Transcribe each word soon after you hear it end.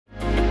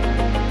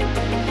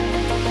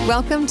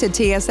Welcome to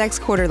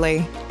TSX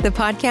Quarterly, the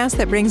podcast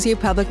that brings you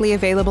publicly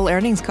available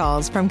earnings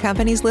calls from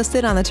companies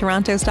listed on the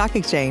Toronto Stock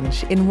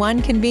Exchange in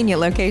one convenient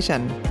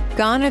location.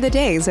 Gone are the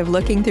days of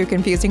looking through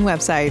confusing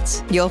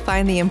websites. You'll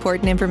find the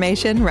important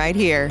information right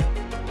here.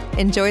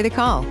 Enjoy the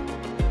call.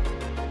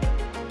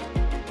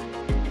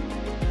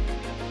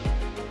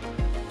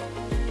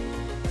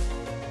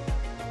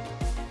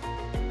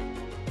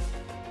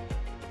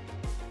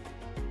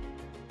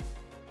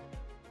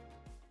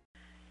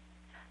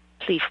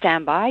 Please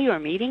stand by. Your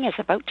meeting is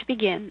about to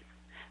begin.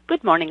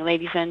 Good morning,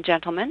 ladies and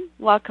gentlemen.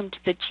 Welcome to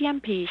the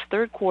GMP's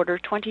third quarter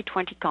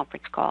 2020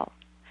 conference call.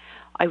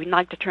 I would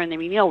like to turn the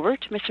meeting over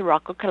to Mr.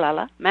 Rocco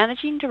Colella,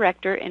 Managing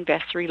Director,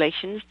 Investor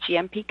Relations,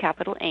 GMP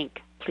Capital Inc.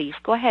 Please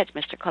go ahead,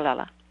 Mr.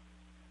 Colella.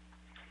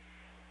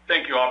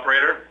 Thank you,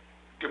 Operator.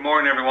 Good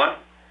morning, everyone.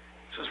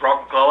 This is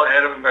Rocco Colella,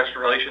 Head of Investor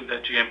Relations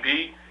at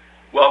GMP.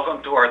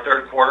 Welcome to our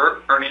third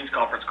quarter earnings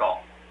conference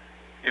call.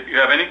 If you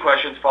have any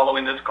questions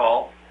following this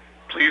call,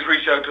 please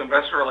reach out to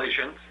Investor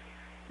Relations.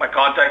 My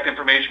contact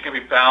information can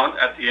be found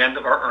at the end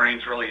of our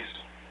earnings release.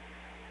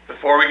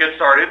 Before we get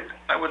started,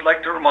 I would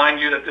like to remind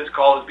you that this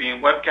call is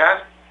being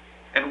webcast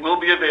and will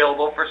be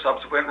available for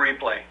subsequent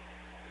replay.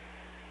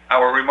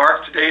 Our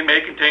remarks today may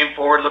contain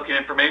forward-looking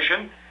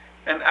information,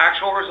 and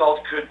actual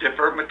results could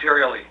differ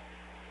materially.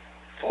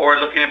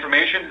 Forward-looking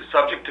information is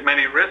subject to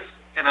many risks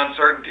and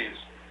uncertainties.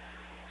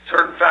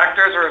 Certain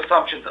factors or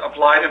assumptions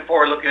applied in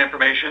forward-looking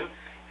information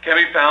can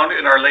be found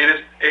in our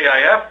latest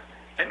AIF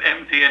and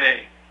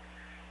MD&A.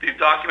 These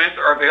documents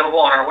are available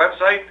on our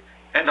website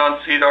and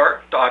on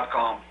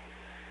SEDAR.com.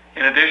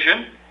 In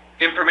addition,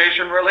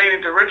 information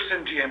relating to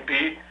Richardson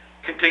GMP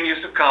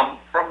continues to come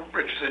from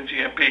Richardson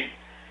GMP.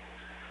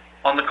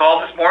 On the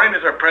call this morning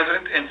is our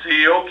President and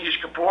CEO, Kish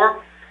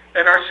Kapoor,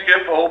 and our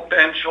CFO,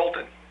 Ben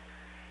Scholten.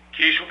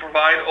 Kish will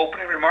provide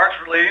opening remarks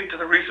relating to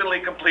the recently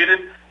completed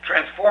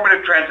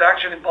transformative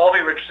transaction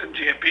involving Richardson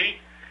GMP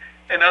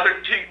and other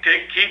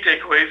key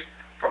takeaways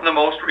from the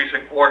most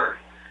recent quarter.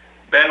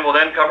 Ben will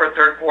then cover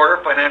third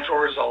quarter financial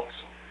results.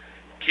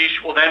 Kish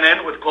will then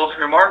end with closing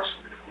remarks,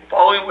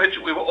 following which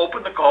we will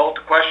open the call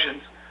to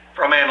questions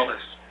from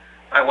analysts.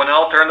 I will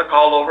now turn the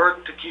call over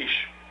to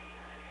Kish.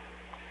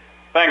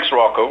 Thanks,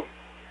 Rocco.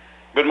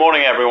 Good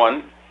morning,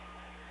 everyone.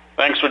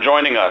 Thanks for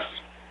joining us.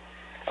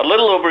 A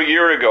little over a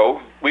year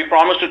ago, we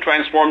promised to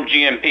transform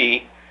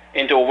GMP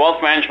into a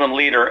wealth management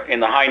leader in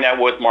the high net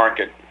worth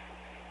market.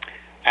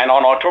 And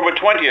on October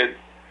 20th,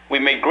 we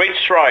made great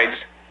strides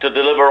to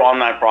deliver on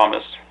that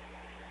promise.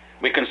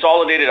 We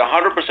consolidated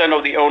 100%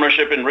 of the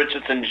ownership in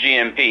Richardson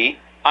GMP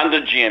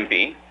under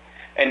GMP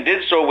and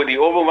did so with the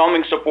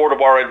overwhelming support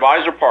of our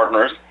advisor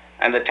partners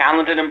and the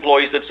talented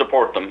employees that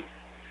support them,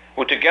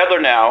 who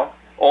together now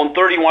own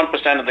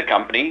 31% of the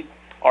company,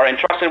 are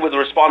entrusted with the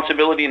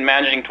responsibility in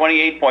managing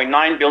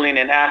 $28.9 billion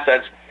in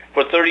assets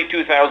for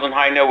 32,000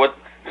 high net worth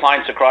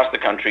clients across the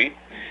country,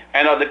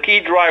 and are the key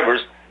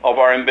drivers of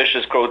our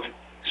ambitious growth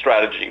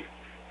strategy.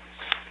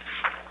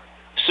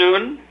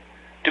 Soon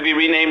to be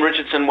renamed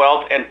Richardson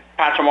Wealth and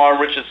Patrimoine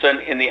Richardson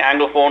in the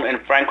Anglophone and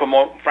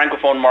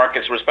Francophone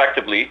markets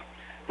respectively,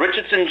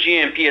 Richardson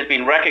GMP has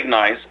been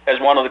recognized as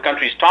one of the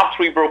country's top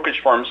 3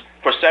 brokerage firms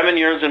for 7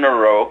 years in a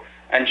row,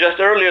 and just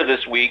earlier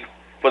this week,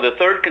 for the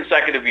third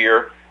consecutive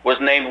year, was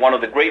named one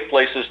of the great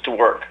places to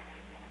work.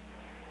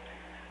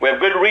 We have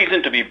good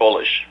reason to be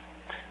bullish.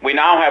 We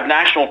now have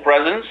national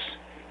presence,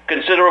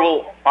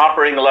 considerable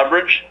operating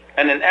leverage,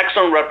 and an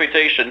excellent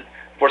reputation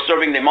for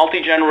serving the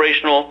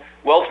multi-generational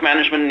wealth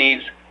management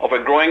needs of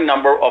a growing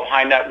number of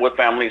high net worth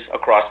families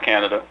across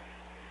Canada.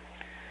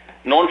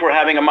 Known for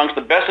having amongst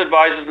the best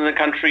advisors in the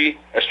country,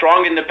 a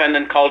strong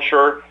independent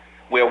culture,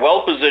 we are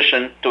well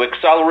positioned to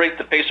accelerate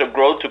the pace of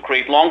growth to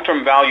create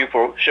long-term value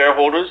for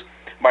shareholders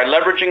by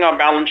leveraging our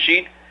balance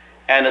sheet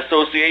and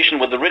association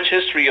with the rich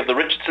history of the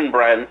Richardson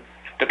brand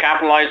to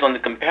capitalize on the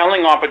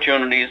compelling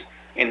opportunities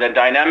in the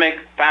dynamic,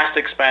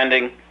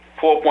 fast-expanding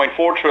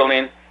 $4.4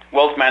 trillion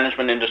wealth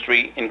management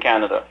industry in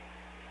Canada.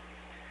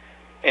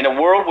 In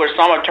a world where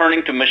some are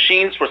turning to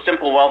machines for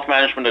simple wealth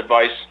management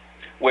advice,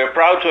 we are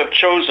proud to have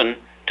chosen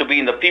to be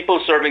in the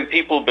people-serving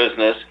people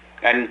business,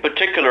 and in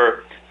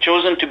particular,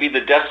 chosen to be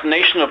the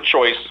destination of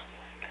choice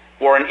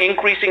for an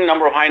increasing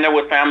number of high net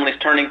worth families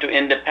turning to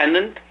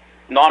independent,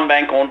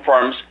 non-bank-owned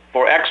firms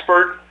for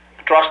expert,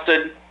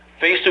 trusted,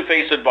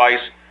 face-to-face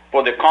advice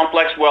for their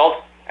complex wealth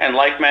and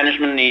life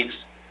management needs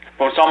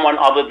from someone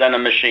other than a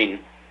machine.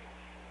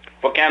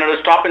 For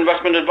Canada's top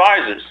investment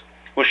advisors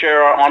who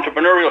share our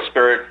entrepreneurial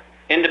spirit,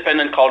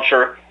 independent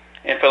culture,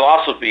 and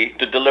philosophy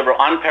to deliver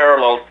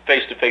unparalleled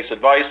face-to-face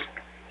advice,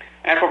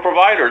 and for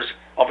providers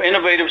of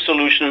innovative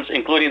solutions,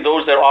 including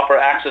those that offer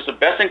access to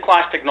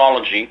best-in-class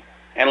technology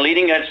and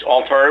leading-edge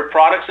alternative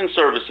products and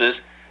services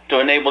to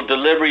enable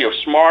delivery of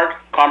smart,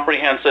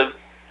 comprehensive,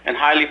 and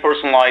highly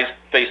personalized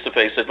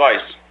face-to-face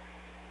advice.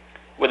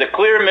 With a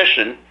clear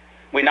mission,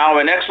 we now have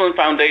an excellent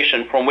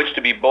foundation from which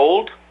to be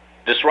bold,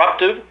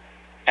 disruptive,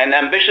 and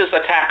ambitious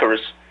attackers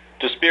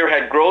to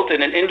spearhead growth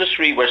in an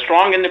industry where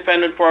strong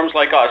independent firms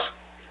like us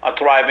are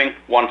thriving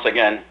once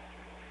again.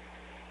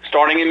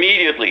 Starting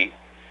immediately,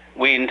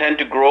 We intend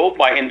to grow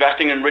by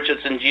investing in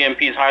Richardson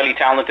GMP's highly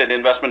talented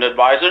investment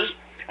advisors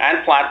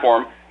and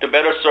platform to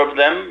better serve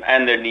them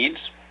and their needs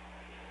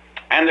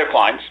and their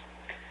clients,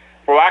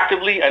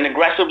 proactively and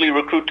aggressively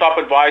recruit top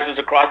advisors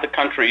across the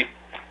country,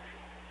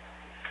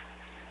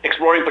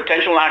 exploring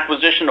potential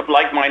acquisition of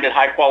like-minded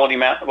high-quality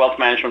wealth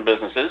management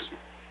businesses,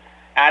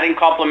 adding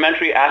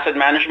complementary asset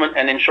management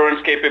and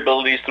insurance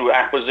capabilities through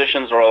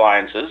acquisitions or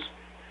alliances,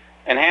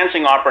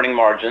 enhancing operating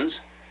margins,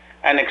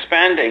 and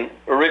expanding,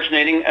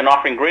 originating, and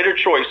offering greater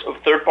choice of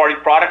third-party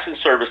products and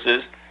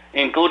services,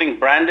 including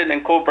branded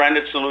and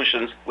co-branded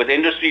solutions with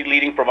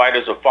industry-leading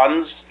providers of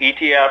funds,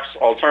 ETFs,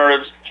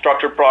 alternatives,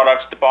 structured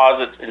products,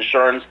 deposits,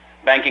 insurance,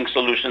 banking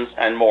solutions,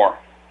 and more.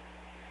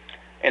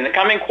 In the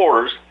coming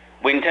quarters,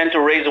 we intend to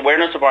raise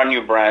awareness of our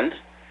new brand,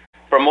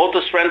 promote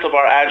the strength of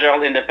our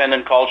agile,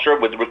 independent culture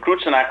with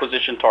recruits and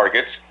acquisition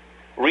targets,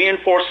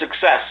 reinforce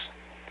success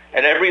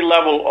at every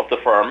level of the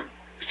firm,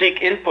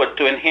 seek input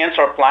to enhance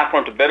our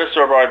platform to better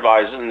serve our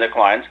advisors and their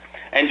clients,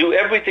 and do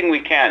everything we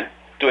can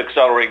to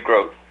accelerate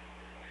growth.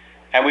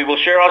 And we will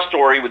share our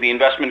story with the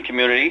investment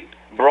community,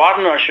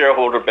 broaden our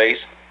shareholder base,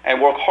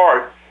 and work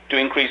hard to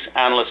increase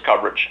analyst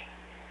coverage.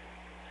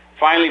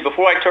 Finally,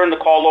 before I turn the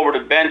call over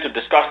to Ben to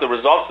discuss the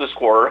results this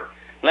quarter,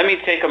 let me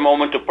take a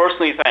moment to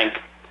personally thank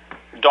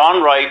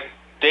Don Wright,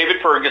 David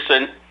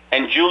Ferguson,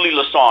 and Julie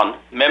Lassonde,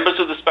 members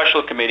of the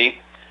Special Committee,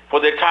 for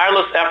their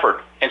tireless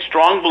effort and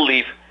strong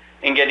belief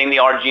in getting the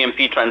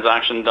RGMP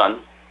transaction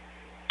done.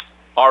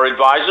 Our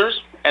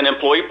advisors and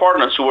employee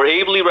partners, who were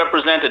ably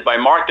represented by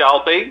Mark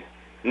Dalpay,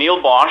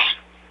 Neil Bosch,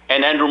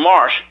 and Andrew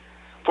Marsh,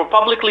 for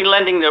publicly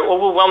lending their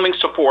overwhelming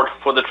support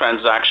for the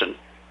transaction.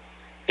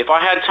 If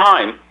I had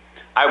time,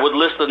 I would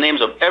list the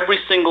names of every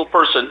single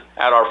person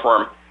at our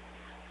firm,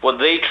 for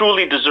they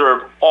truly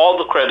deserve all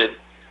the credit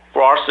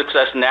for our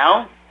success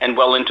now and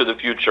well into the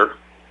future.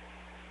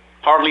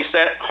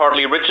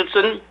 Hartley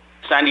Richardson,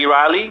 Sandy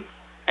Riley,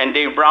 and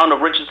Dave Brown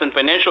of Richardson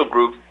Financial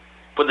Group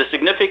for the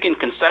significant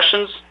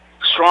concessions,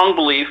 strong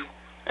belief,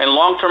 and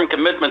long-term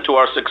commitment to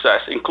our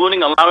success,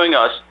 including allowing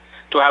us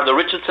to have the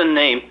Richardson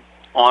name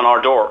on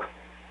our door.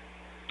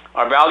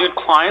 Our valued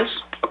clients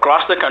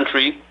across the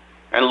country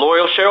and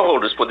loyal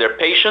shareholders for their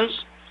patience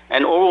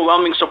and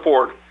overwhelming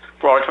support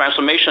for our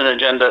transformation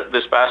agenda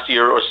this past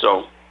year or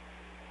so.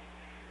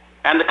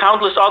 And the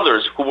countless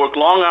others who worked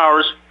long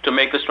hours to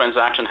make this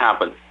transaction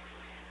happen.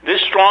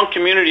 This strong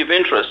community of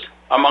interest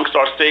amongst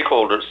our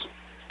stakeholders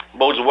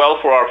bodes well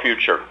for our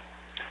future.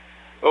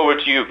 Over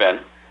to you,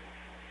 Ben.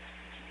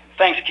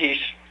 Thanks,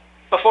 Kish.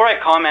 Before I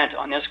comment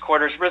on this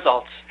quarter's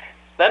results,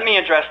 let me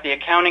address the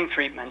accounting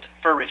treatment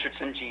for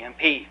Richardson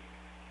GMP.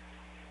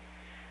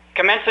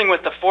 Commencing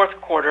with the fourth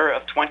quarter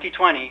of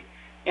 2020,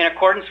 in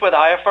accordance with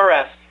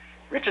IFRS,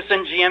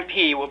 Richardson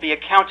GMP will be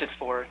accounted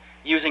for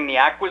using the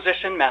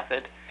acquisition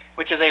method,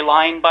 which is a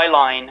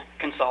line-by-line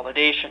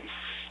consolidation.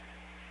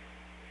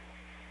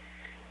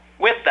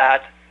 With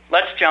that,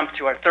 let's jump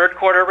to our third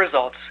quarter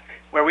results,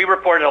 where we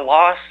reported a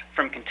loss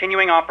from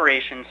continuing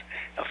operations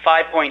of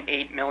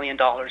 $5.8 million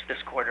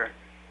this quarter,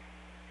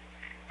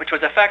 which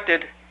was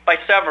affected by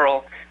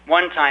several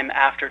one-time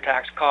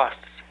after-tax costs.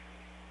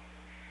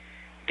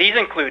 These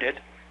included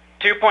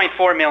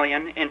 $2.4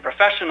 million in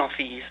professional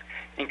fees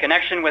in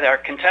connection with our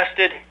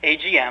contested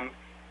AGM,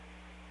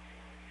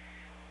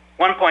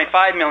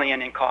 $1.5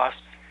 million in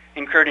costs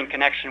incurred in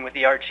connection with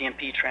the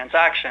RGMP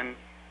transaction,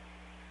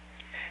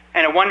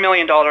 and a $1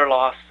 million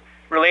loss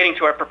relating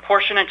to our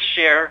proportionate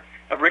share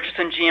of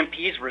Richardson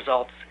GMP's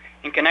results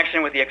in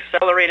connection with the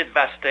accelerated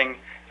vesting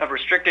of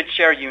restricted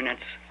share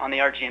units on the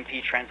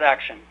RGMP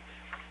transaction.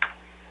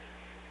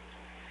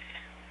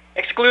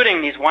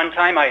 Excluding these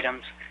one-time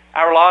items,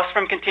 our loss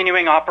from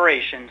continuing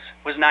operations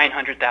was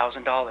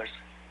 $900,000.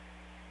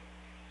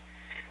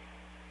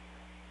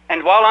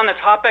 And while on the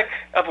topic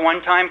of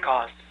one-time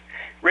costs,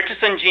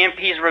 Richardson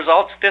GMP's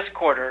results this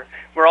quarter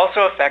were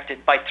also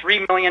affected by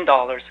 $3 million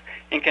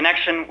in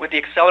connection with the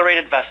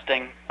accelerated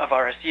vesting of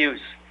RSUs.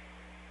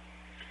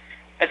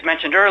 As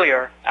mentioned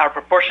earlier, our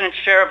proportionate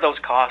share of those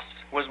costs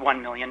was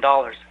 $1 million.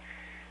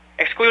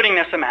 Excluding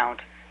this amount,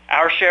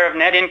 our share of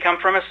net income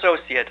from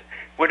associate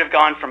would have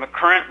gone from a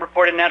current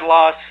reported net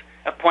loss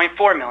of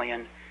 $0.4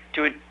 million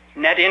to a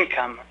net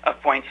income of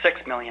 $0.6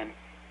 million.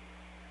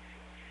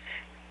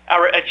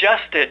 Our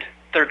adjusted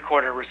third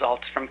quarter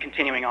results from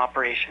continuing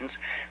operations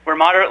were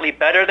moderately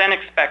better than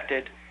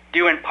expected,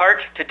 due in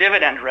part to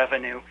dividend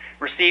revenue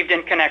received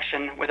in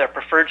connection with our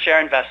preferred share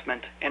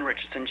investment in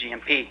Richardson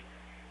GMP.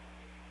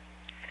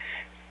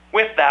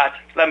 With that,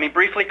 let me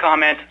briefly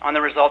comment on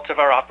the results of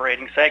our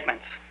operating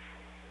segments.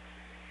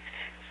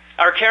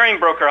 Our carrying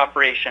broker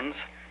operations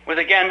was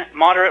again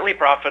moderately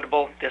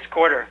profitable this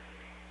quarter.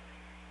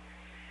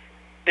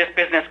 This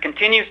business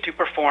continues to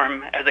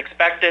perform as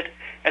expected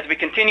as we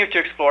continue to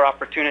explore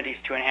opportunities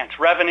to enhance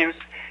revenues,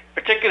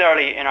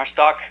 particularly in our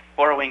stock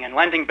borrowing and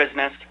lending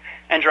business,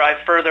 and drive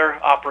further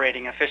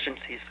operating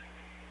efficiencies.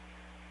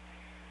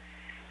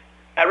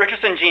 At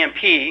Richardson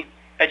GMP,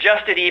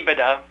 adjusted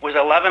EBITDA was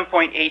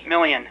 $11.8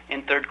 million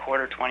in third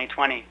quarter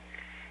 2020,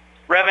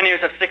 Revenues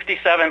of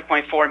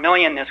 $67.4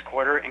 million this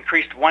quarter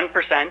increased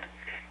 1%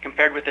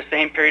 compared with the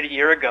same period a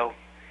year ago,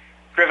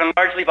 driven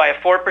largely by a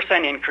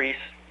 4% increase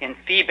in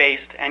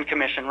fee-based and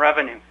commission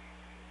revenue.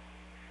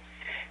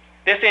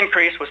 This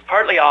increase was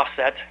partly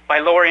offset by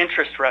lower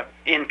interest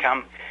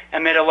income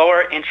amid a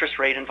lower interest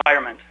rate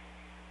environment.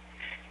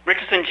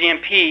 Richardson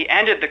GMP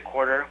ended the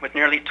quarter with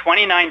nearly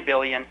 $29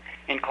 billion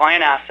in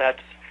client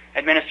assets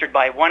administered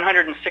by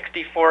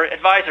 164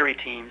 advisory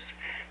teams,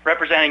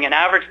 representing an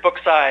average book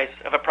size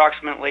of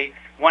approximately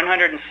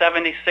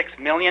 $176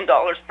 million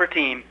per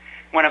team,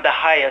 one of the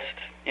highest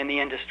in the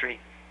industry.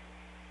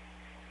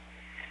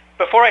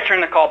 Before I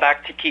turn the call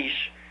back to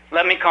Kish,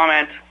 let me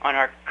comment on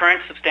our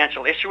current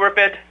substantial issuer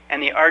bid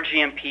and the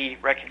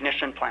RGMP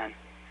recognition plan.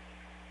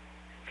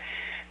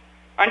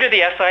 Under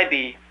the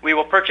SIB, we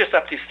will purchase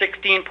up to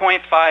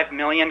 16.5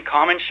 million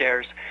common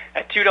shares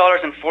at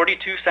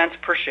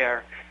 $2.42 per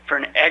share for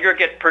an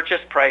aggregate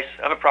purchase price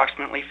of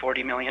approximately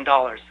 $40 million.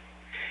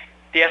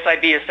 The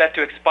SIB is set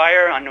to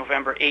expire on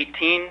November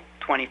 18,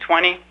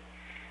 2020,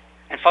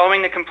 and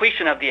following the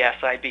completion of the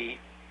SIB,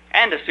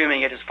 and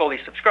assuming it is fully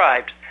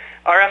subscribed,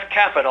 RF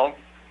Capital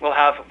will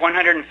have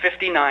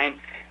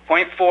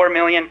 159.4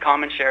 million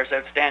common shares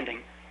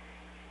outstanding.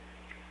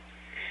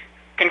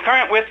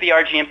 Concurrent with the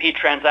RGMP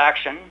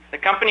transaction, the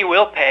company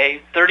will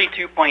pay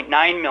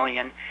 $32.9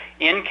 million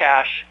in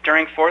cash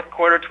during fourth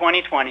quarter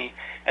 2020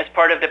 as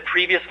part of the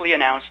previously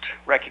announced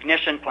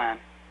recognition plan.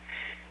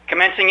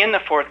 Commencing in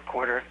the fourth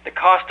quarter, the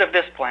cost of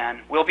this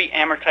plan will be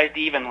amortized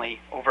evenly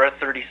over a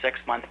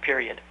 36-month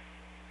period.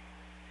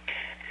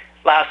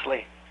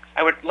 Lastly,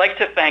 I would like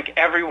to thank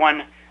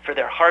everyone for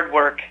their hard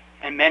work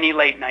and many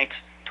late nights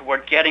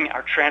toward getting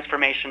our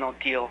transformational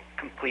deal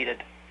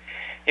completed.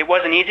 It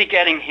wasn't easy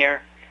getting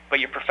here, but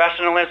your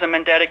professionalism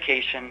and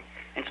dedication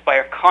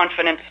inspire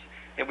confidence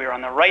that we are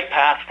on the right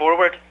path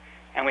forward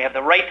and we have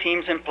the right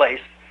teams in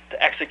place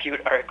to execute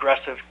our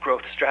aggressive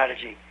growth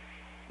strategy.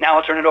 Now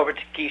I'll turn it over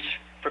to Kish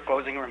for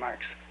closing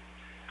remarks.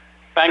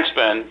 Thanks,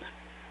 Ben.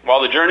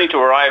 While the journey to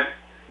arrive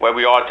where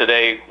we are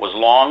today was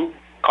long,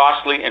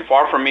 costly, and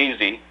far from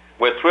easy,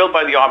 we're thrilled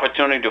by the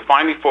opportunity to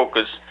finally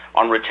focus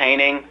on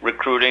retaining,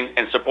 recruiting,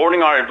 and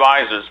supporting our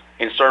advisors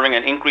in serving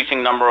an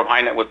increasing number of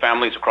high net worth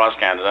families across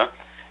Canada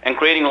and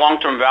creating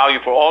long-term value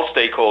for all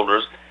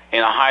stakeholders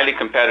in a highly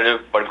competitive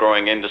but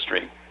growing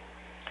industry.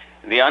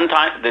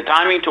 The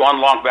timing to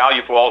unlock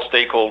value for all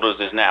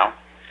stakeholders is now.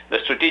 The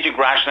strategic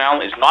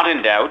rationale is not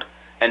in doubt,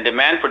 and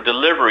demand for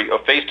delivery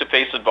of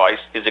face-to-face advice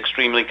is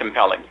extremely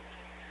compelling.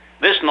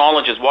 This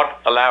knowledge is what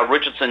allowed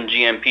Richardson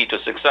GMP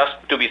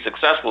to be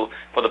successful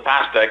for the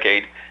past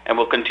decade and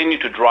will continue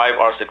to drive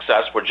our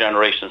success for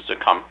generations to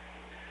come.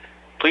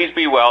 Please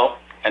be well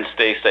and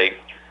stay safe.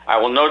 I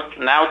will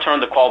now turn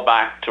the call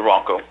back to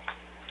Rocco.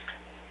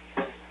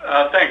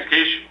 Thanks,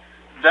 Kish.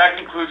 That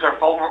concludes our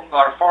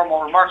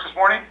formal remarks this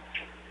morning.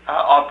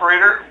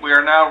 Operator, we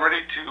are now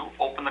ready to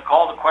open the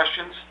call to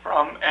questions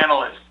from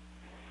analysts.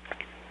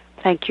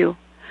 Thank you.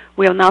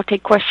 We'll now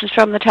take questions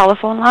from the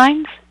telephone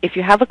lines. If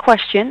you have a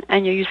question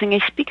and you're using a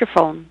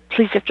speakerphone,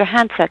 please lift your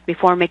handset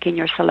before making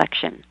your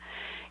selection.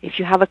 If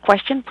you have a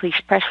question, please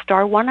press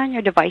star 1 on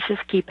your device's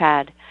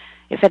keypad.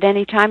 If at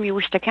any time you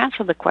wish to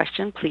cancel the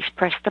question, please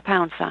press the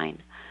pound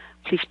sign.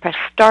 Please press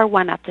star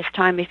 1 at this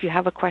time if you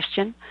have a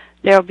question.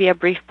 There will be a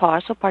brief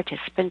pause while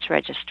participants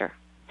register.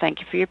 Thank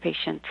you for your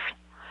patience.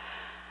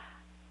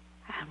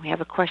 And we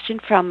have a question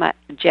from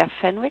Jeff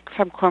Fenwick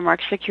from Cormark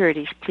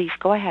Securities. Please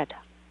go ahead.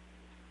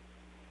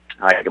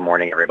 Hi, good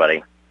morning,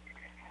 everybody.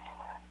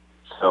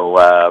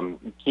 So,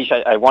 Kish,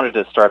 I wanted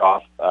to start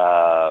off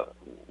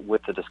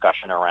with the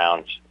discussion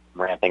around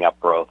ramping up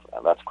growth.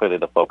 That's clearly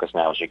the focus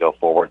now as you go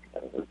forward.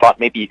 I thought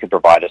maybe you could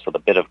provide us with a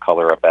bit of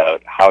color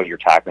about how you're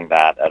tackling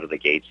that out of the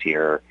gates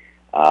here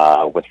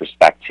with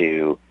respect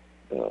to,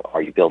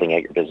 are you building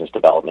out your business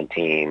development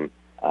team?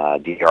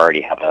 Do you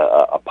already have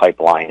a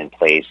pipeline in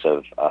place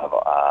of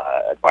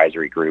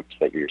advisory groups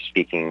that you're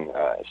speaking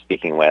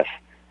with?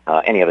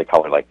 Any other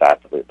color like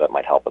that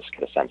might help us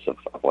get a sense of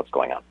what's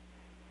going on?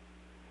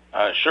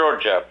 Sure,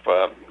 Jeff.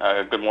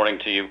 Good morning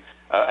to you.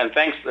 And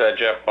thanks,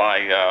 Jeff,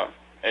 by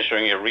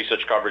issuing your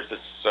research coverage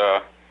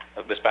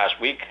this past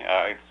week.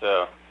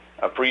 It's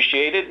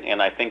appreciated,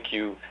 and I think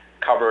you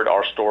covered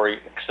our story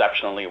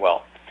exceptionally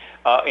well.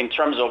 In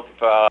terms of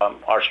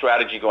our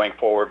strategy going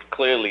forward,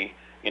 clearly,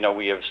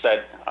 we have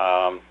said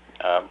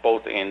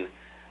both in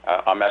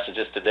our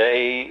messages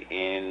today,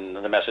 in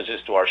the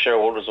messages to our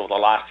shareholders over the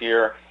last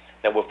year,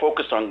 that we're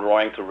focused on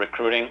growing through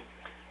recruiting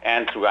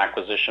and through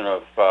acquisition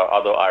of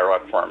other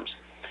IRF firms.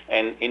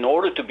 And in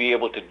order to be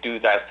able to do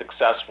that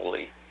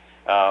successfully,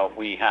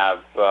 we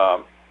have,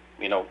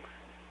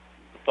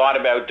 thought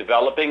about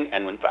developing,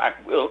 and in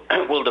fact,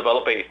 we'll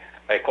develop a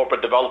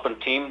corporate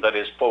development team that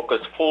is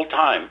focused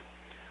full-time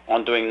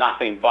on doing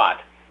nothing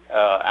but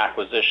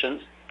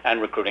acquisitions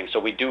and recruiting. So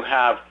we do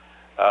have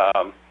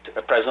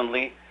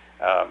presently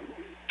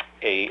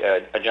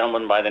a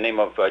gentleman by the name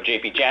of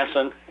J.P.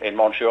 Jansen in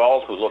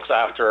Montreal who looks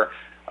after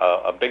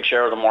a big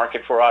share of the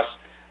market for us.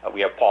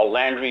 We have Paul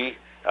Landry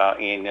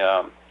in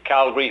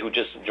Calgary, who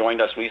just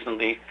joined us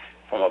recently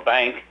from a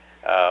bank,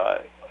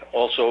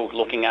 also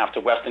looking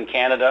after Western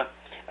Canada.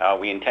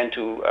 We intend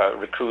to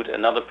recruit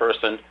another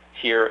person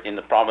here in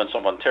the province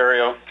of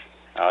Ontario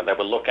that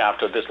will look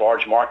after this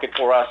large market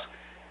for us.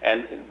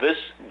 And this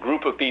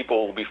group of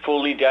people will be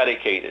fully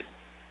dedicated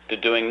to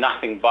doing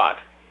nothing but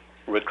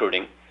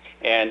recruiting.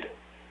 And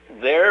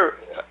their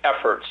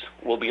efforts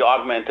will be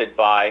augmented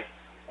by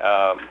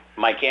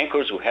Mike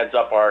Ankers, who heads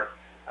up our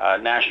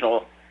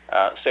national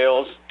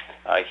sales.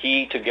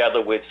 He,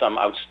 together with some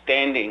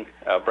outstanding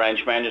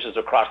branch managers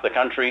across the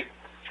country,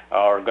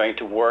 are going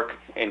to work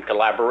in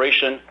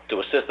collaboration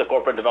to assist the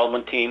corporate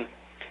development team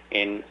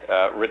in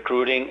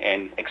recruiting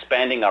and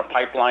expanding our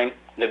pipeline.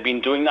 They've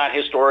been doing that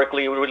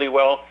historically really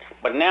well,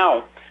 but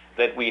now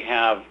that we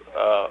have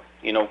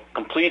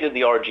completed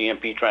the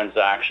RGMP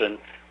transaction,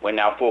 we're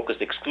now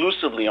focused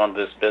exclusively on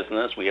this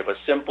business. We have a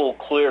simple,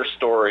 clear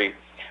story.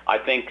 I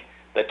think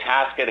the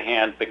task at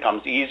hand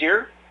becomes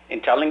easier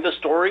in telling the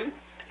story,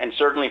 and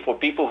certainly for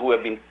people who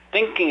have been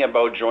thinking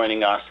about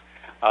joining us,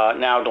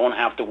 now don't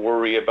have to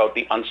worry about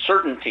the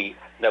uncertainty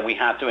that we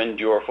had to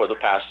endure for the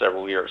past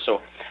several years.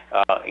 So,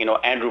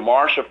 Andrew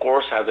Marsh, of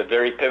course, has a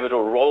very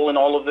pivotal role in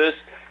all of this,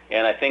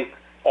 and I think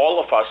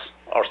all of us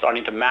are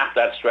starting to map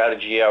that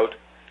strategy out,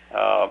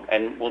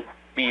 and we'll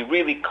be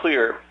really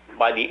clear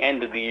by the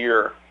end of the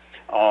year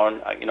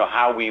on,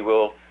 how we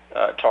will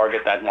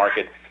target that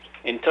market.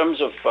 In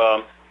terms of,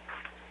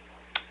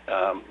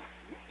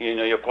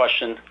 your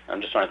question,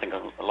 I'm just trying to think,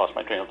 I lost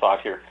my train of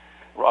thought here.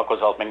 Rocco's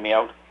helping me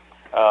out.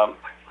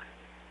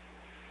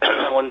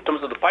 In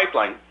terms of the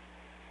pipeline,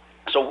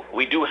 so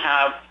we do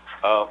have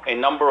a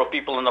number of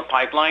people in the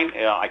pipeline.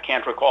 I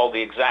can't recall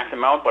the exact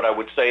amount, but I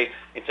would say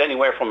it's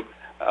anywhere from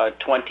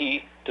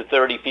 20 to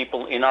 30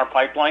 people in our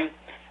pipeline.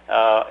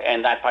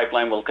 And that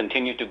pipeline will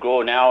continue to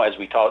grow now as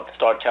we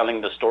start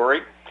telling the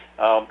story.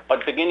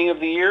 But beginning of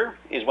the year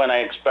is when I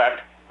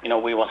expect,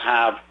 we will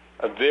have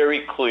a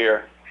very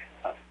clear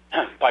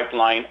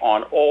pipeline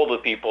on all the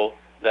people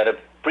that have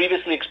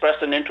previously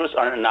expressed an interest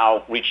are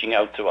now reaching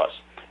out to us.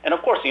 And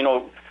of course, we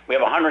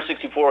have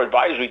 164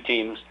 advisory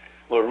teams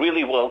who are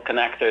really well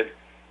connected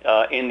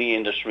in the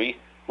industry,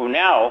 who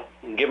now,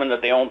 given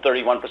that they own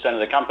 31% of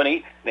the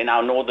company, they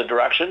now know the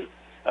direction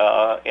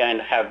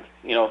and have,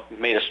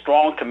 made a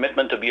strong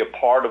commitment to be a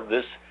part of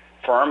this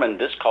firm and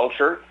this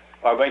culture,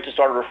 are going to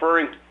start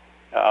referring,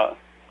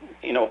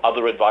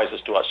 other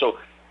advisors to us. So,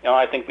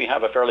 I think we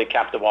have a fairly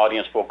captive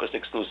audience focused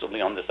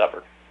exclusively on this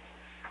effort.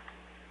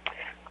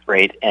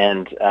 Great.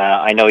 And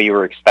I know you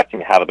were expecting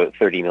to have about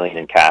 $30 million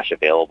in cash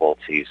available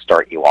to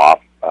start you off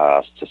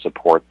to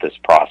support this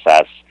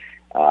process.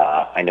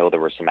 I know there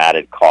were some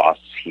added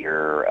costs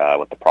here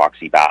with the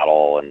proxy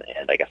battle and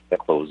I guess the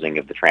closing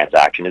of the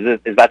transaction.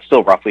 Is that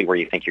still roughly where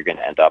you think you're going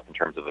to end up in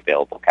terms of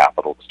available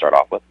capital to start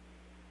off with?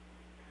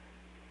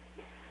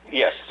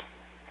 Yes.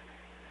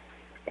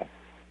 Okay.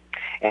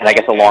 And I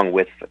guess along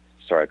with...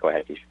 Sorry, go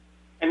ahead, Keith.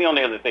 And the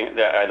only other thing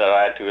that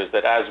I add to is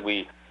that as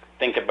we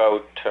think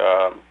about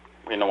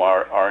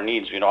our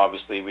needs,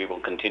 obviously we will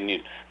continue.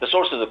 The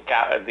sources of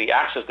the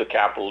access to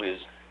capital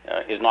is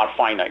not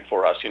finite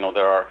for us.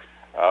 There are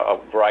a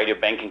variety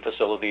of banking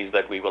facilities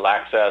that we will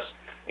access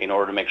in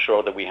order to make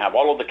sure that we have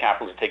all of the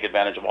capital to take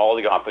advantage of all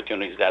the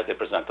opportunities as they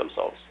present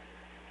themselves.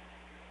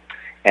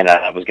 And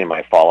that was going to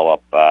be my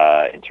follow-up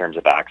in terms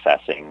of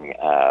accessing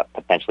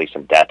potentially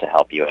some debt to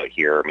help you out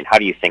here. I mean, how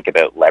do you think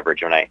about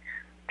leverage? When I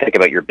think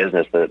about your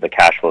business, the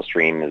cash flow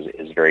stream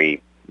is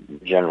very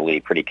generally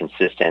pretty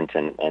consistent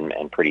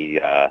and pretty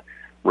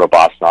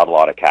robust, not a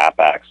lot of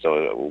CapEx.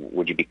 So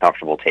would you be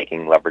comfortable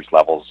taking leverage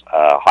levels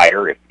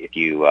higher if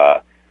you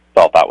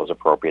felt that was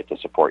appropriate to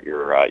support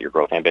your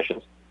growth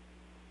ambitions?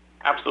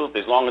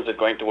 Absolutely, as long as it's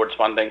going towards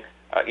funding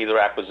either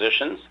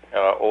acquisitions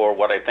or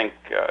what I think,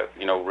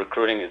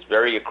 recruiting is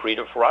very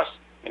accretive for us.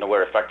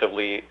 We're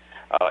effectively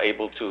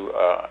able to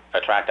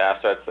attract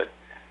assets that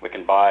we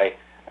can buy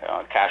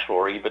cash flow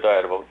or EBITDA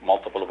at about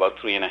multiple about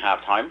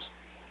 3.5 times.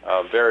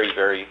 Very,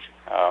 very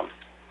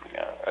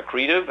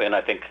accretive, and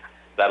I think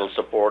that'll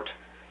support,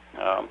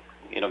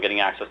 getting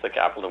access to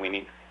capital that we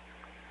need.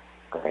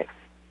 Great.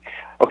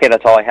 Okay,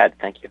 that's all I had.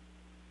 Thank you.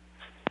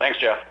 Thanks,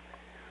 Jeff.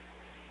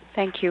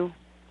 Thank you.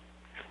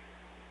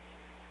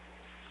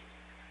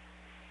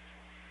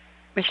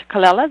 Mr.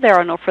 Colella, there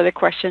are no further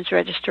questions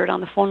registered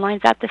on the phone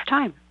lines at this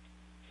time.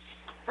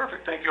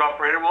 Perfect. Thank you,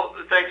 operator. Well,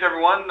 thanks,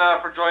 everyone,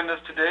 for joining us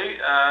today.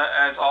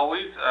 As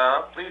always,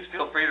 please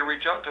feel free to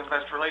reach out to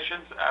Investor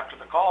Relations after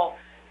the call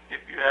if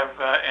you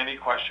have any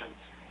questions.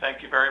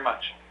 Thank you very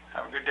much.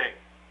 Have a good day.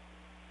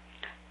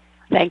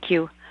 Thank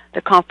you.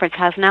 The conference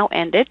has now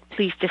ended.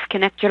 Please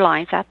disconnect your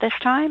lines at this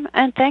time,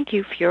 and thank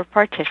you for your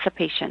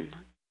participation.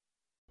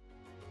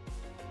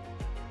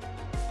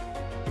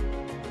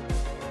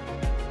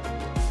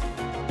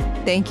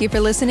 Thank you for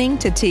listening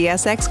to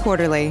TSX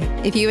Quarterly.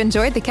 If you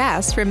enjoyed the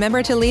cast,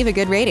 remember to leave a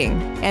good rating.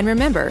 And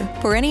remember,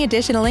 for any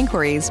additional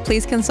inquiries,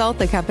 please consult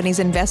the company's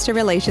investor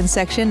relations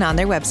section on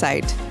their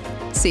website.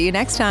 See you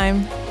next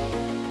time.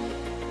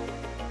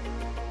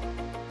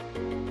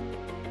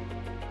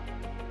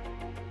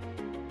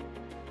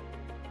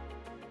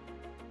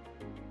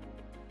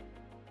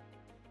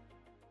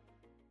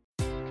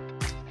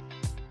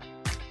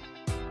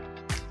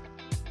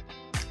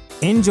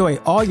 Enjoy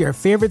all your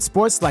favorite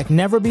sports like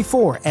never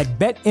before at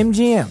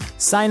BetMGM.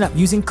 Sign up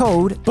using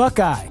code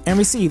Buckeye and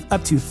receive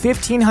up to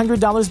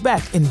 $1,500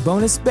 back in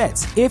bonus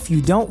bets if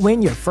you don't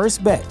win your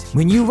first bet.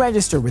 When you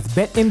register with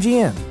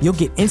BetMGM, you'll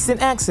get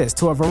instant access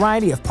to a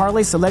variety of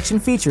parlay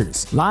selection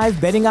features, live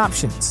betting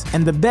options,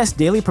 and the best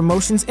daily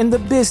promotions in the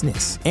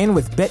business. And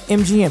with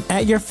BetMGM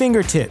at your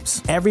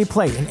fingertips, every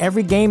play and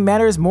every game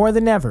matters more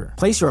than ever.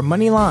 Place your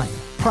money line,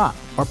 prop,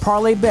 or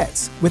parlay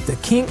bets with the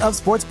king of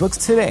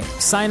sportsbooks today.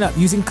 Sign up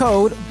using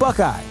code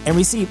Buckeye and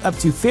receive up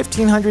to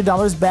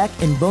 $1,500 back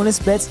in bonus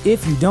bets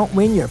if you don't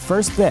win your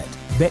first bet.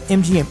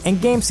 BetMGM and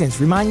GameSense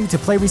remind you to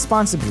play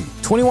responsibly.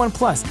 21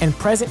 plus and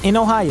present in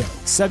Ohio,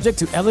 subject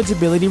to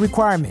eligibility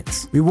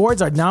requirements.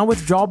 Rewards are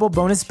non-withdrawable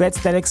bonus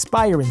bets that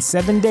expire in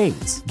 7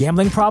 days.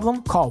 Gambling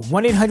problem? Call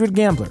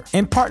 1-800-GAMBLER.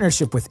 In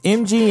partnership with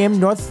MGM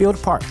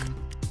Northfield Park.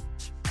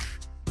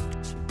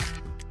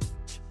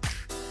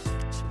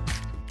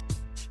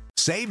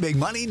 Save big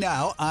money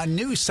now on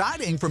new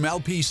siding from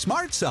LP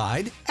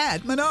SmartSide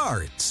at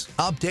Menards.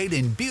 Update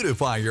and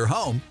beautify your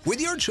home with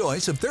your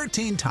choice of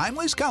 13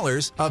 timeless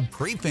colors of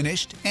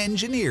pre-finished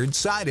engineered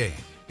siding.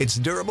 It's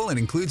durable and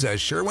includes a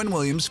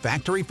Sherwin-Williams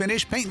factory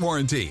finish paint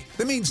warranty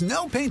that means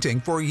no painting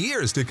for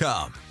years to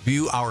come.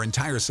 View our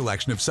entire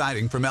selection of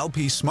siding from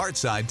LP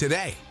SmartSide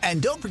today.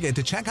 And don't forget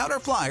to check out our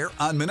flyer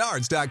on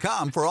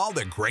Menards.com for all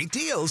the great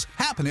deals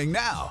happening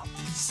now.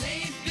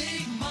 Save